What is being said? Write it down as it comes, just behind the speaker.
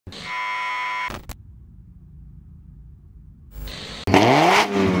We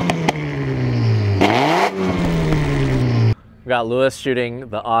got Lewis shooting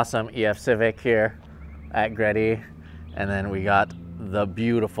the awesome EF Civic here at Greddy, and then we got the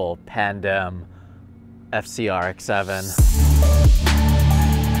beautiful Pandem FC RX-7.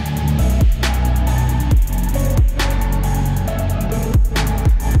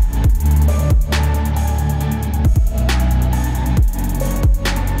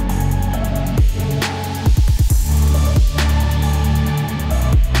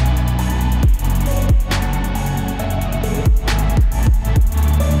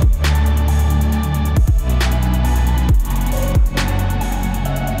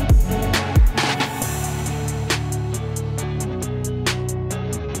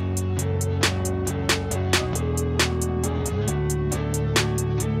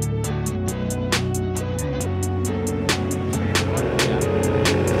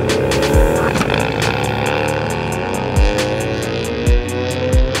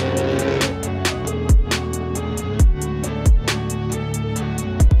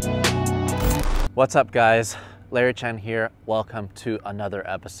 What's up guys, Larry Chen here. Welcome to another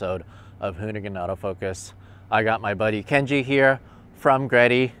episode of Hoonigan Autofocus. I got my buddy Kenji here from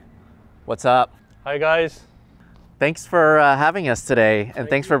Greddy. What's up? Hi guys. Thanks for having us today, and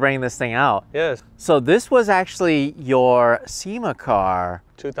thanks for bringing this thing out. Yes. So this was actually your SEMA car.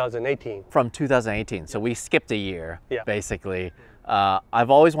 2018. From 2018, so we skipped a year, yeah, basically. I've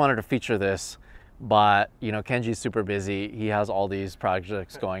always wanted to feature this, but you know, Kenji's super busy. He has all these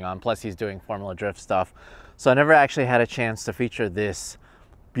projects going on, plus he's doing Formula Drift stuff. So I never actually had a chance to feature this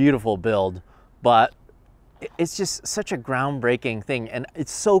beautiful build, but it's just such a groundbreaking thing. And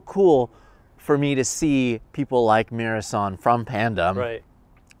it's so cool for me to see people like Miura-san from Pandem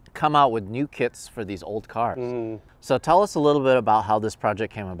come out with new kits for these old cars. So tell us a little bit about how this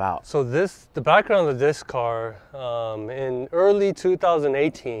project came about. So the background of this car, in early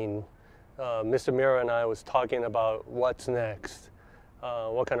 2018, Mr. Miura and I was talking about what's next,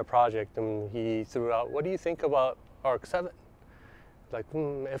 what kind of project, and he threw out, what do you think about RX-7? Like,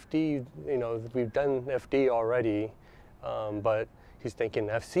 FD, you know, we've done FD already, but he's thinking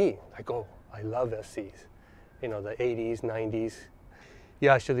FC. Like, oh, I love FCs, you know, the 80s, 90s. He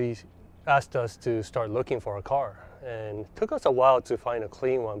actually asked us to start looking for a car, and it took us a while to find a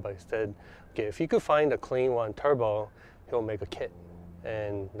clean one, but he said, okay, if you could find a clean one turbo, he'll make a kit,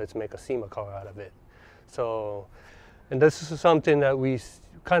 and let's make a SEMA car out of it. So, and this is something that we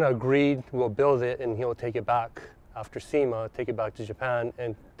kind of agreed, we'll build it and he'll take it back after SEMA, take it back to Japan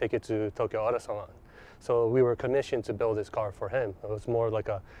and take it to Tokyo Auto Salon. So we were commissioned to build this car for him. It was more like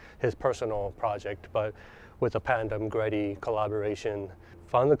his personal project, but with a Pandem Greddy collaboration.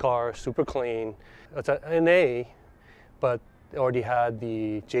 Found the car, super clean. It's an NA, but it already had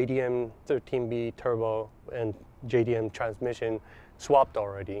the JDM 13B turbo and JDM transmission swapped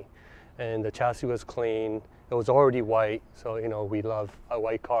already, and the chassis was clean. It was already white, so you know we love a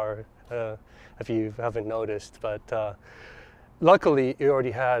white car if you haven't noticed. But luckily, it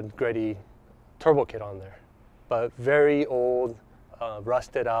already had Greddy turbo kit on there, but very old,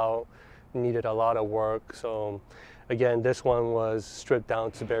 rusted out, needed a lot of work. So again, this one was stripped down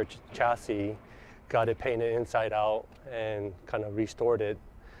to bare chassis, got it painted inside out, and kind of restored it,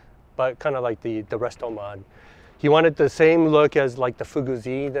 but kind of like the resto mod. He wanted the same look as like the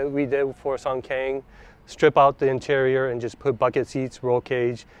Fuguzi that we did for Song Kang. Strip out the interior and just put bucket seats, roll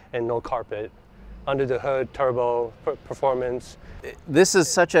cage, and no carpet. Under the hood, turbo, performance. This is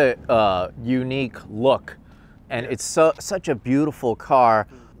such a unique look, and it's such a beautiful car.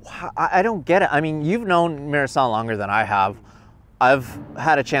 I don't get it. I mean, you've known Miura-san longer than I have. I've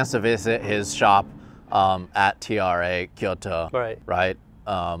had a chance to visit his shop at TRA Kyoto, right?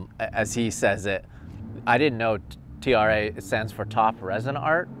 As he says it, I didn't know TRA stands for Top Resin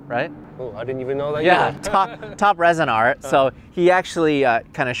Art, right? Oh, I didn't even know that. Yeah, top Resin Art. So he actually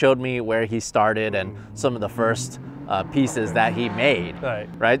kind of showed me where he started and some of the first pieces that he made,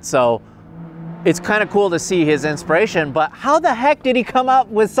 right? So it's kind of cool to see his inspiration, but how the heck did he come up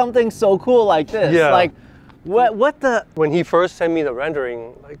with something so cool like this? Yeah. Like, what the? When he first sent me the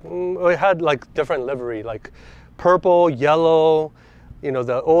rendering, like it had like different livery, like purple, yellow, you know,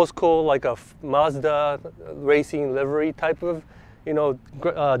 the old school, like a Mazda racing livery type of, you know,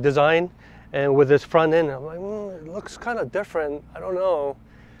 design. And with this front end, I'm like, it looks kind of different. I don't know.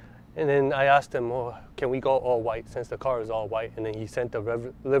 And then I asked him, oh, can we go all white since the car is all white? And then he sent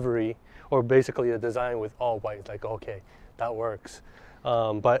the livery, or basically the design with all white. It's like, okay, that works.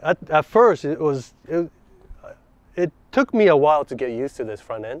 But at first, it took me a while to get used to this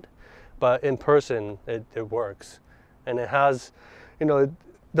front end. But in person, it works. And it has, you know,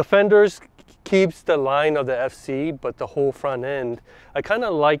 The fenders keeps the line of the FC, but the whole front end, I kind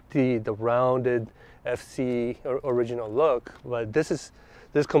of like the rounded FC original look, but this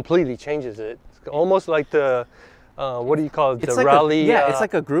completely changes it. It's almost like the what do you call it? It's The like rally. it's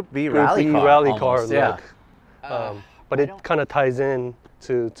like a Group B rally car. Look. Yeah. But it kind of ties in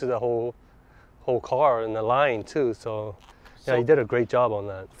to the whole car and the line too. So yeah, he did a great job on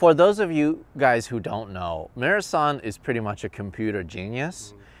that. For those of you guys who don't know, Miura-san is pretty much a computer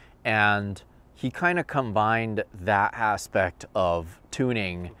genius, and he kind of combined that aspect of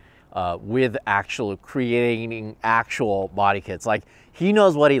tuning with actual creating actual body kits. Like, he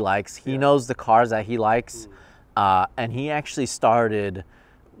knows what he likes, he knows the cars that he likes, and he actually started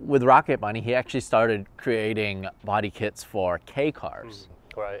with Rocket Bunny. He actually started creating body kits for K cars,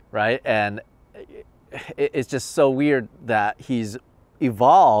 right? And it's just so weird that he's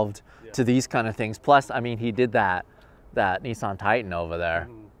evolved to these kind of things. Plus, I mean, he did that Nissan Titan over there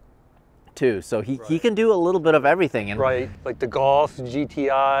too. So he can do a little bit of everything. And like the Golf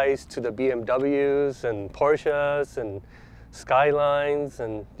GTIs to the BMWs and Porsches and Skylines,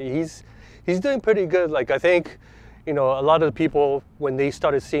 and he's doing pretty good. Like, I think, you know, a lot of the people, when they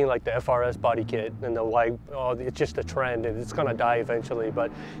started seeing like the FRS body kit and the wide, it's just a trend and it's gonna die eventually.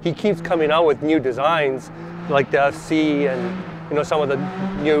 But he keeps coming out with new designs, like the FC and, you know, some of the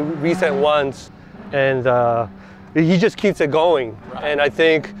new recent ones, and he just keeps it going. And I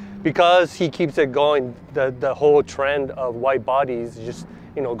think because he keeps it going, the whole trend of wide bodies is just,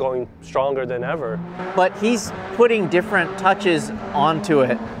 you know, going stronger than ever. But he's putting different touches onto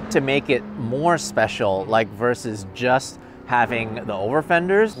it to make it more special, like versus just having the over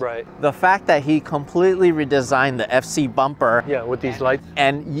fenders. Right. The fact that he completely redesigned the FC bumper. Yeah, with these lights.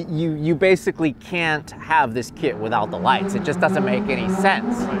 And you basically can't have this kit without the lights. It just doesn't make any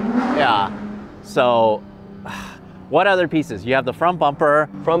sense. Right. Yeah. So, what other pieces? You have the front bumper.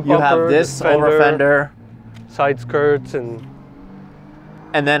 You have this over fender, side skirts,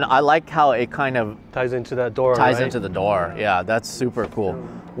 and then I like how it kind of ties into that door. Into the door. Yeah, that's super cool.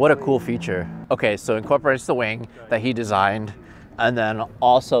 What a cool feature. Okay, so incorporates the wing that he designed, and then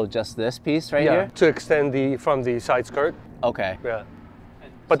also just this piece right here? To extend from the side skirt. Okay. Yeah.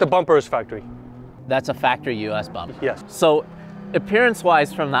 But the bumper is factory. That's a factory US bump. Yes. So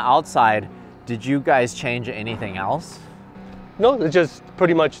appearance-wise from the outside, did you guys change anything else? No, it's just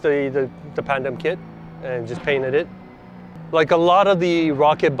pretty much the Pandem kit and just painted it. Like a lot of the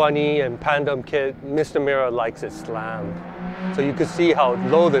Rocket Bunny and Pandem kit, Mr. Miura likes it slammed. So you can see how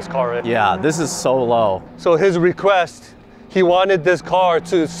low this car is. Yeah, this is so low. So his request, he wanted this car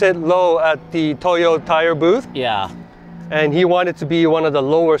to sit low at the Toyo tire booth. Yeah. And he wanted to be one of the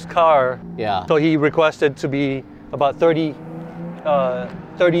lowest car. Yeah. So he requested to be about 30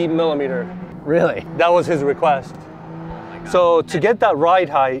 millimeter. Really? That was his request. So to get that ride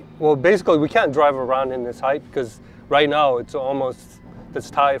height, well, basically we can't drive around in this height because right now it's almost, this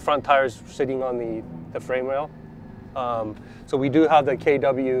front tire's sitting on the frame rail. So we do have the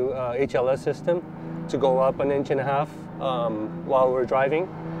KW HLS system to go up 1.5 inches while we're driving.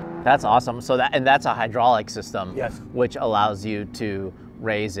 That's awesome. So that's a hydraulic system. Yes. Which allows you to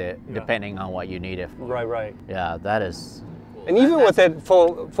raise it depending on what you need it for. Right. Yeah, that is. And even with it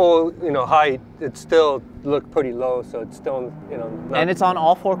full height, it still looked pretty low. So it's still, And it's on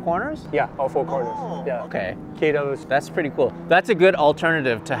all four corners? Yeah, all four corners. Oh, yeah. Okay. KW's. That's pretty cool. That's a good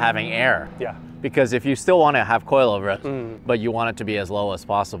alternative to having air. Yeah. Because if you still want to have coilover, but you want it to be as low as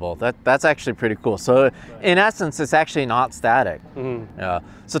possible, that's actually pretty cool. So in essence, it's actually not static. Yeah.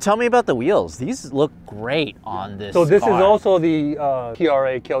 So tell me about the wheels. These look great on this So this car. is also the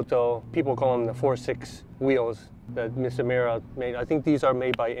PRA Kyoto, people call them the 4.6 wheels that Mr. Miura made. I think these are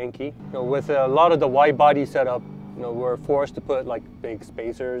made by Enki. With a lot of the wide body setup, we're forced to put like big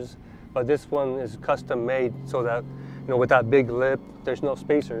spacers, but this one is custom made so that, with that big lip, there's no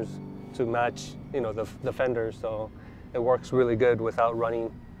spacers to match, the fenders. So it works really good without running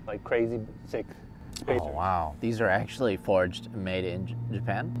like crazy thick spacers. Oh wow, these are actually forged and made in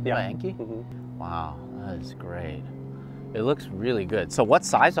Japan by Enki? Wow, that is great. It looks really good. So what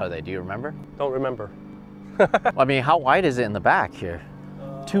size are they, do you remember? Don't remember. I mean, how wide is it in the back here?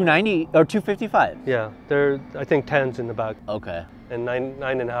 290 or 255? Yeah, they're, I think 10s in the back. Okay. And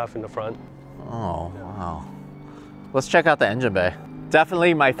 9.5 in the front. Oh, wow. Let's check out the engine bay.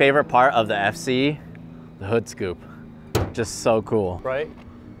 Definitely my favorite part of the FC, the hood scoop. Just so cool. Right?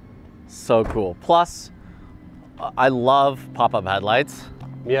 So cool. Plus, I love pop-up headlights.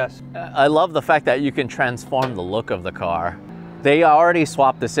 Yes. I love the fact that you can transform the look of the car. They already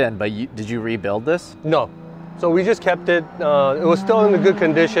swapped this in, but did you rebuild this? No. So we just kept it. It was still in a good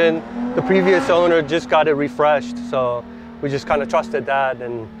condition. The previous owner just got it refreshed. So we just kind of trusted that,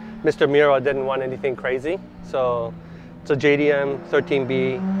 and Mr. Miura didn't want anything crazy. So it's a JDM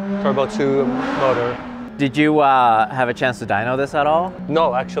 13B Turbo 2 motor. Did you have a chance to dyno this at all?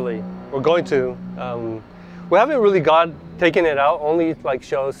 No, actually, we're going to. We haven't really taken it out, only like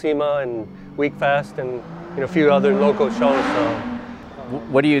shows, SEMA and Week Fest and a few other local shows. So.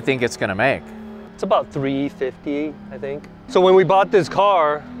 What do you think it's gonna make? It's about 350, I think. So when we bought this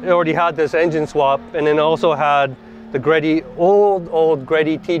car, it already had this engine swap, and then also had the Greddy, old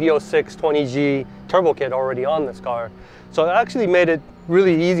Greddy TD06 20G turbo kit already on this car. So it actually made it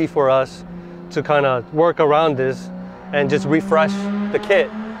really easy for us to kind of work around this and just refresh the kit.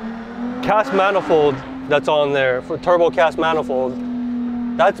 Cast manifold that's on there, for turbo cast manifold,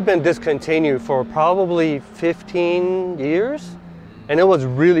 that's been discontinued for probably 15 years. And it was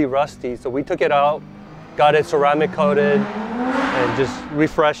really rusty, so we took it out, got it ceramic coated, and just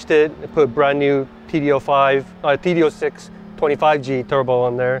refreshed it, put brand new TD06 25G turbo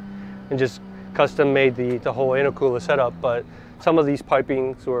on there, and just custom made the whole intercooler setup. But some of these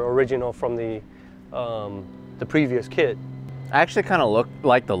pipings were original from the previous kit. I actually kind of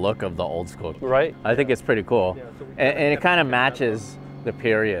like the look of the old school. Right? I think it's pretty cool. Yeah, so and it kind of matches the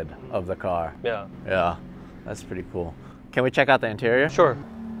period of the car. Yeah. Yeah, that's pretty cool. Can we check out the interior? Sure.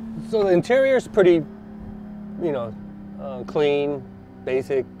 So the interior is pretty, clean,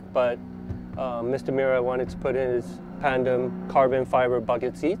 basic, but Mr. Miura wanted to put in his Pandem carbon fiber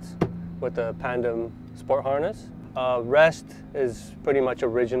bucket seats with the Pandem sport harness. Rest is pretty much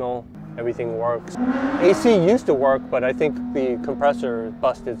original. Everything works. AC used to work, but I think the compressor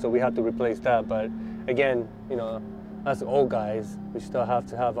busted, so we had to replace that. But again, us old guys, we still have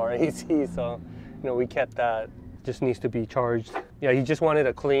to have our AC, so we kept that. Just needs to be charged. Yeah, he just wanted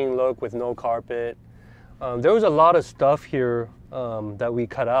a clean look with no carpet. There was a lot of stuff here that we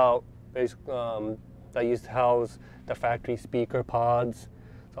cut out that used to house the factory speaker pods.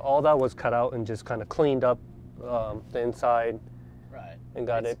 So all that was cut out and just kind of cleaned up the inside. Right. And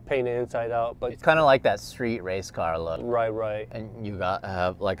got it painted inside out. But it's kind of like that street race car look. Right. And you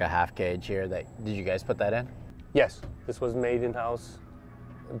have like a half cage here. Did you guys put that in? Yes, this was made in-house.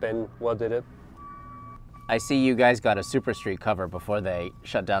 Ben welded it. I see you guys got a Super Street cover before they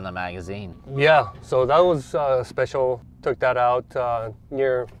shut down the magazine. Yeah, so that was special. Took that out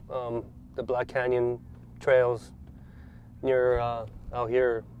near the Black Canyon trails, near out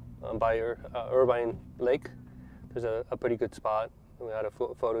here by Irvine Lake. There's a pretty good spot. We had a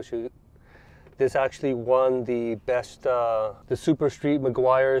photo shoot. This actually won the best, the Super Street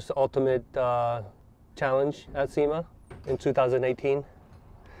McGuire's Ultimate Challenge at SEMA in 2018.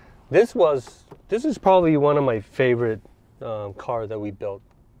 This is probably one of my favorite car that we built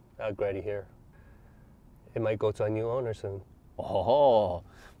at Greddy here. It might go to a new owner soon. Oh,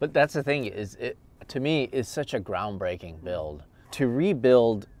 but that's the thing to me, it's such a groundbreaking build. To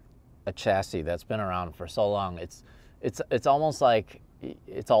rebuild a chassis that's been around for so long, it's almost like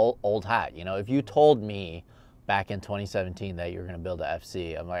it's all old hat. If you told me back in 2017 that you're going to build a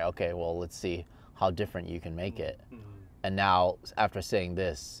FC, I'm like, okay, well, let's see how different you can make it. And now, after seeing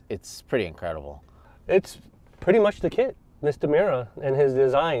this, it's pretty incredible. It's pretty much the kit, Mr. Miura and his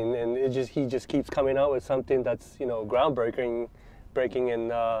design, and he just keeps coming out with something that's groundbreaking,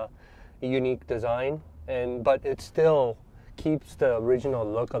 and unique design, but it still keeps the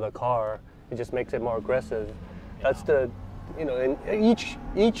original look of the car. It just makes it more aggressive. Yeah. That's and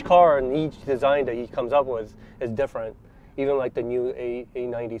each car and each design that he comes up with is different. Even like the new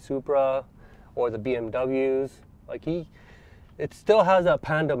A90 Supra or the BMWs. It still has that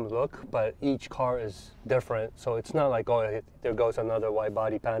Pandem look, but each car is different. So it's not like, oh, there goes another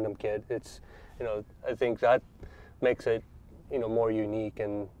Widebody Pandem kit. It's, I think that makes it, more unique.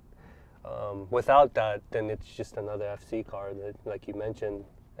 And without that, then it's just another FC car that, like you mentioned.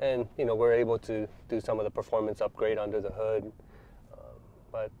 And, we're able to do some of the performance upgrade under the hood.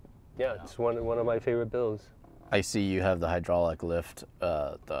 But yeah, it's one of my favorite builds. I see you have the hydraulic lift,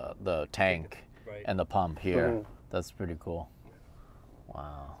 the tank, right, and the pump here. Mm-hmm. That's pretty cool.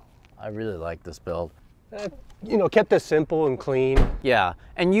 Wow, I really like this build. Kept it simple and clean. Yeah,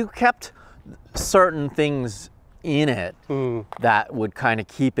 and you kept certain things in it that would kind of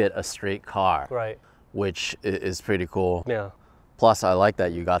keep it a straight car. Right. Which is pretty cool. Yeah. Plus, I like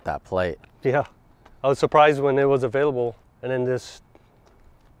that you got that plate. Yeah, I was surprised when it was available. And then this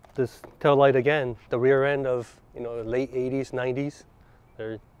tail light again, the rear end of late 80s, 90s,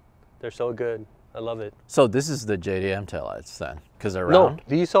 they're so good. I love it. So this is the JDM taillights then, because they're round? No,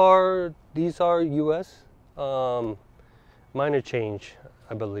 these are US. Minor change,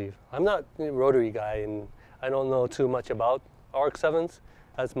 I believe. I'm not a rotary guy, and I don't know too much about RX-7s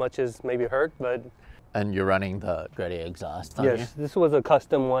as much as maybe heard, but And you're running the Greddy exhaust on Yes, this was a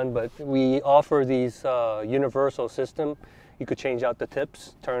custom one, but we offer these universal system. You could change out the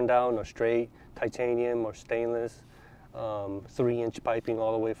tips, turn down or straight, titanium or stainless, 3-inch piping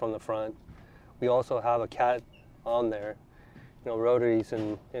all the way from the front. We also have a cat on there, you know, rotaries,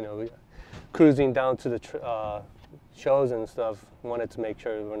 and you know, cruising down to the shows and stuff. Wanted to make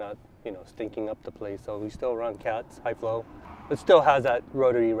sure we're not, you know, stinking up the place. So we still run cats, high flow. It still has that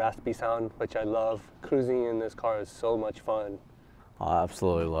rotary raspy sound, which I love. Cruising in this car is so much fun. I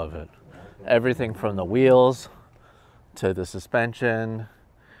absolutely love it. Everything from the wheels to the suspension.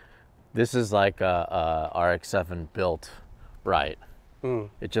 This is like a RX-7 built right.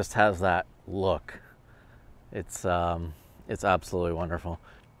 It just has that look. It's absolutely wonderful.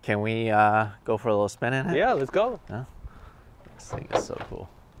 Can we go for a little spin in it? Yeah, let's go. Yeah? This thing is so cool.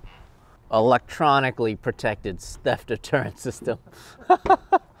 Electronically protected theft deterrent system.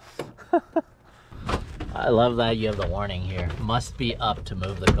 I love that you have the warning here. Must be up to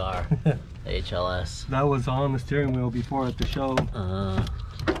move the car. HLS. That was on the steering wheel before at the show.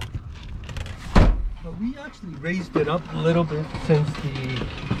 But we actually raised it up a little bit since the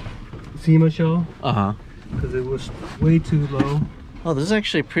SEMA show. Because it was way too low. Oh, this is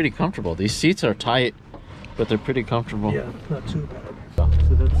actually pretty comfortable. These seats are tight, but they're pretty comfortable. Yeah, not too bad.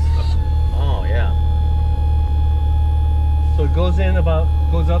 So that's. Oh yeah. So it goes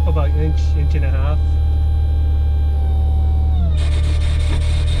up about inch and a half.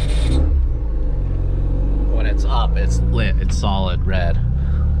 When it's up, it's lit. It's solid red.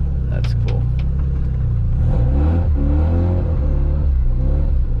 That's cool.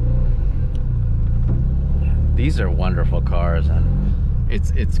 These are wonderful cars, and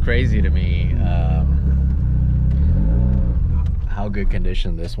it's crazy to me how good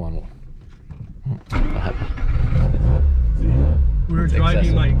condition this one. We were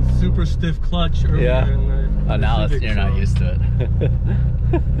driving like super stiff clutch earlier. Yeah. In the Now Civic, you're not used to it.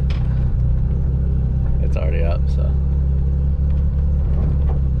 It's already up, so.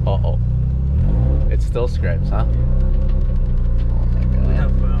 Uh-oh. It still scrapes, huh? Oh my god. We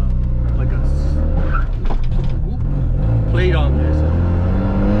have like a plate on there, so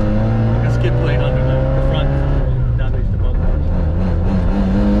like a skid plate under the front, so damage the bumper.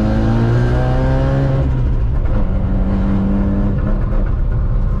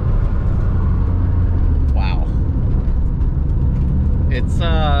 Wow.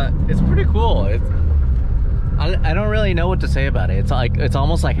 It's pretty cool. I don't really know what to say about it. It's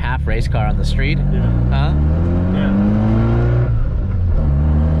almost like half race car on the street. Yeah. Huh? Yeah.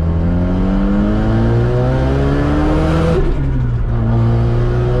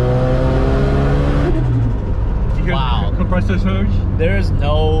 Wow. Compressor surge? There's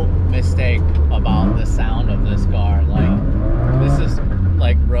no mistake about the sound of this car. Like, this is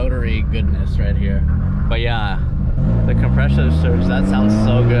like rotary goodness right here. But yeah, the compressor surge, that sounds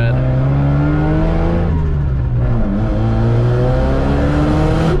so good.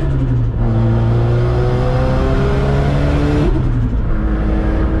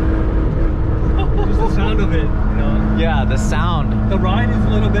 Just the sound of it, you know? Yeah, the sound. The ride is a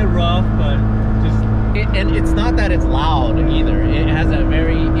little bit rough, but just... And it's not that it's loud either. It has a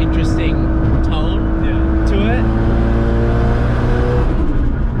very interesting tone to it.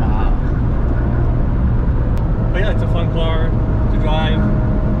 Wow. But yeah, it's a fun car to drive.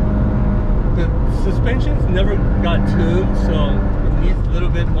 The suspension's never got tuned, so it needs a little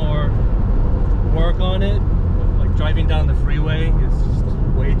bit more work on it. Like driving down the freeway, it's just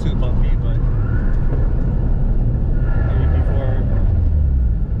way too bumpy, but maybe before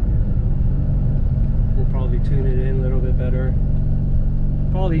we'll probably tune it in a little bit better.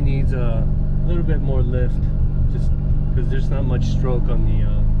 Probably needs a little bit more lift, just because there's not much stroke on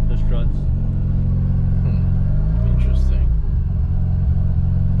the struts. Interesting.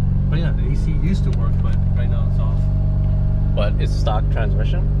 But yeah, the AC used to work, but right now it's off. But it's stock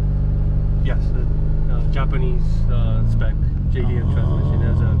transmission? Yes, the Japanese spec JDM transmission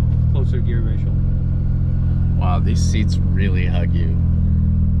has a closer gear ratio. Wow, these seats really hug you.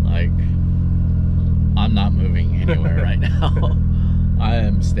 Like, I'm not moving anywhere right now. I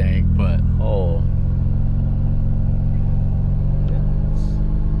am staying put. Oh.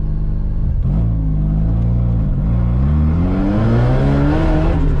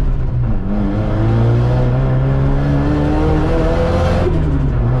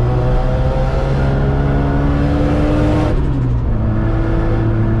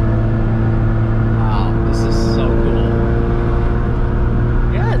 Wow, this is so cool.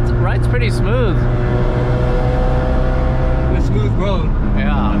 Yeah, it rides pretty smooth. A smooth road.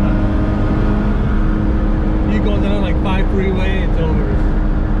 Yeah. You go down like 5 freeway, it's over.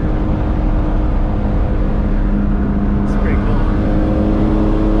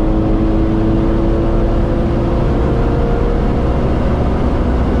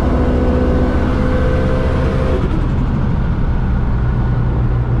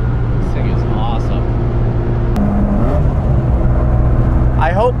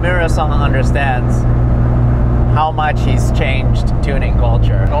 hope Miura-san understands how much he's changed tuning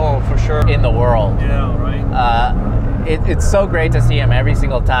culture. Oh, for sure. In the world. Yeah, right. It's so great to see him every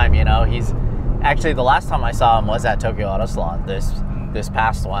single time. You know, he's actually, the last time I saw him was at Tokyo Auto Salon, this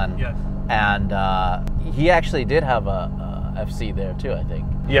past one. Yes. And he actually did have a FC there too, I think.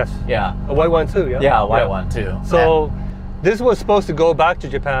 Yes. Yeah. A white one too, yeah? Yeah, a white one too. So this was supposed to go back to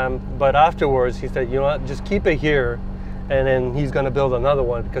Japan, but afterwards he said, you know what, just keep it here, and then he's going to build another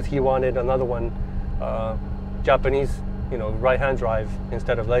one because he wanted another one, Japanese, you know, right-hand drive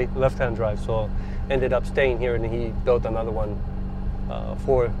instead of left-hand drive. So ended up staying here, and he built another one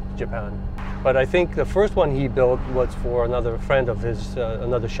for Japan. But I think the first one he built was for another friend of his,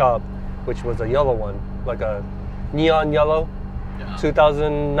 another shop, which was a yellow one, like a neon yellow. Yeah.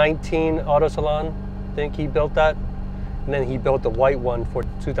 2019 Auto Salon, I think he built that. And then he built the white one for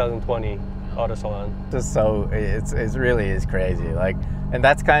 2020 Auto Salon. Just so, it really is crazy. Like, and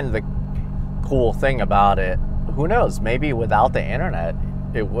that's kind of the cool thing about it. Who knows, maybe without the internet,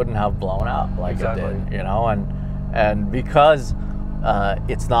 it wouldn't have blown up like it did, you know? And because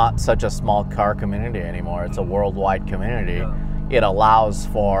it's not such a small car community anymore, it's a worldwide community, yeah. It allows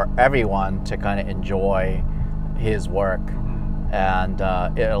for everyone to kind of enjoy his work, and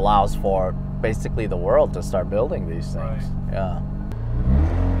it allows for basically the world to start building these things. Right. Yeah.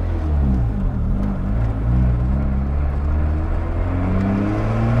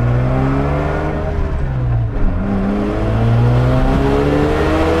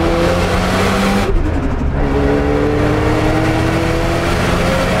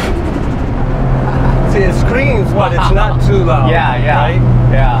 It screams, but it's not too loud. Yeah, yeah, right?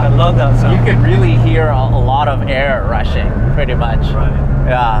 Yeah. I love that sound. You could really hear a lot of air rushing, pretty much. Right.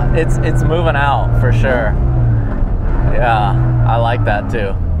 Yeah, it's moving out for sure. Yeah, I like that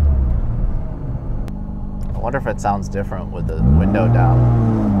too. I wonder if it sounds different with the window down.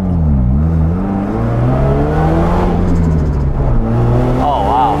 Oh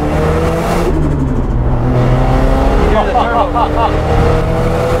wow. Hear the turbo.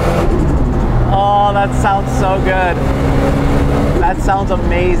 Oh, that sounds so good. That sounds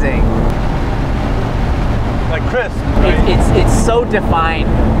amazing. Like crisp. Right? It's so defined.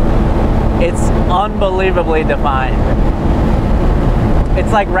 It's unbelievably defined.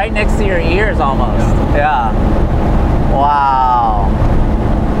 It's like right next to your ears almost. Yeah. Wow.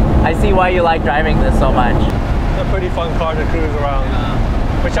 I see why you like driving this so much. It's a pretty fun car to cruise around,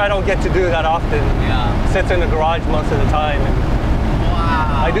 which I don't get to do that often. Yeah. Sits in the garage most of the time. And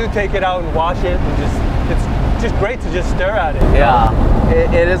I do take it out and wash it, and it's just great to just stare at it. Yeah,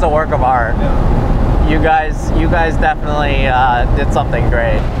 it is a work of art. Yeah. You guys definitely did something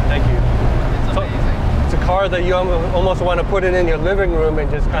great. Thank you. It's amazing. It's a car that you almost want to put it in your living room and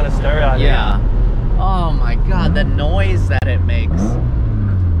just kind of stare at it. Yeah. Oh my God, the noise that it makes.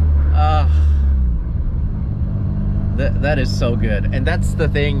 That is so good. And that's the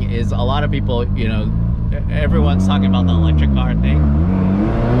thing, is a lot of people, you know, everyone's talking about the electric car thing.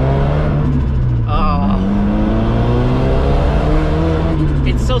 Oh,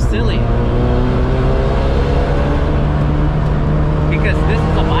 it's so silly because this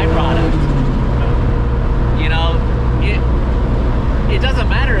is a byproduct. You know, it doesn't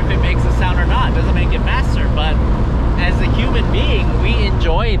matter if it makes a sound or not. It doesn't make it faster. But as a human being, we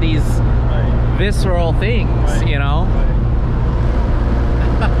enjoy these visceral things. Right. You know. Right.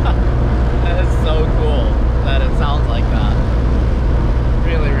 That is so cool that it sounds like that.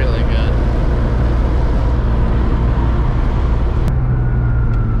 Really, really good.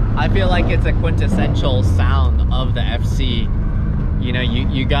 I feel like it's a quintessential sound of the FC. You know,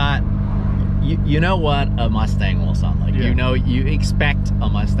 you know what a Mustang will sound like. Yeah. You know, you expect a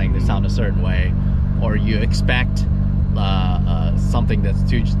Mustang to sound a certain way, or you expect something that's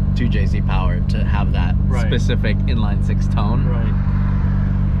 2JZ powered to have that specific inline 6 tone. Right.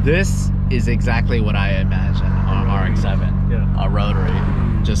 This is exactly what I imagine on RX-7, a rotary.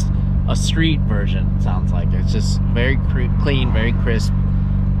 Just a street version, sounds like. It's just very clean, very crisp,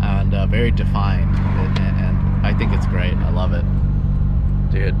 and very defined. And I think it's great. I love it.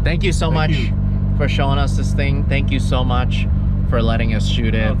 Dude, thank you so much for showing us this thing. Thank you so much for letting us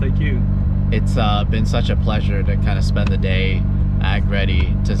shoot it. Oh, thank you. It's been such a pleasure to kind of spend the day at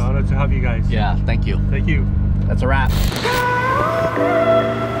Greddy. It's an honor to have you guys. Yeah, thank you. Thank you. That's a wrap.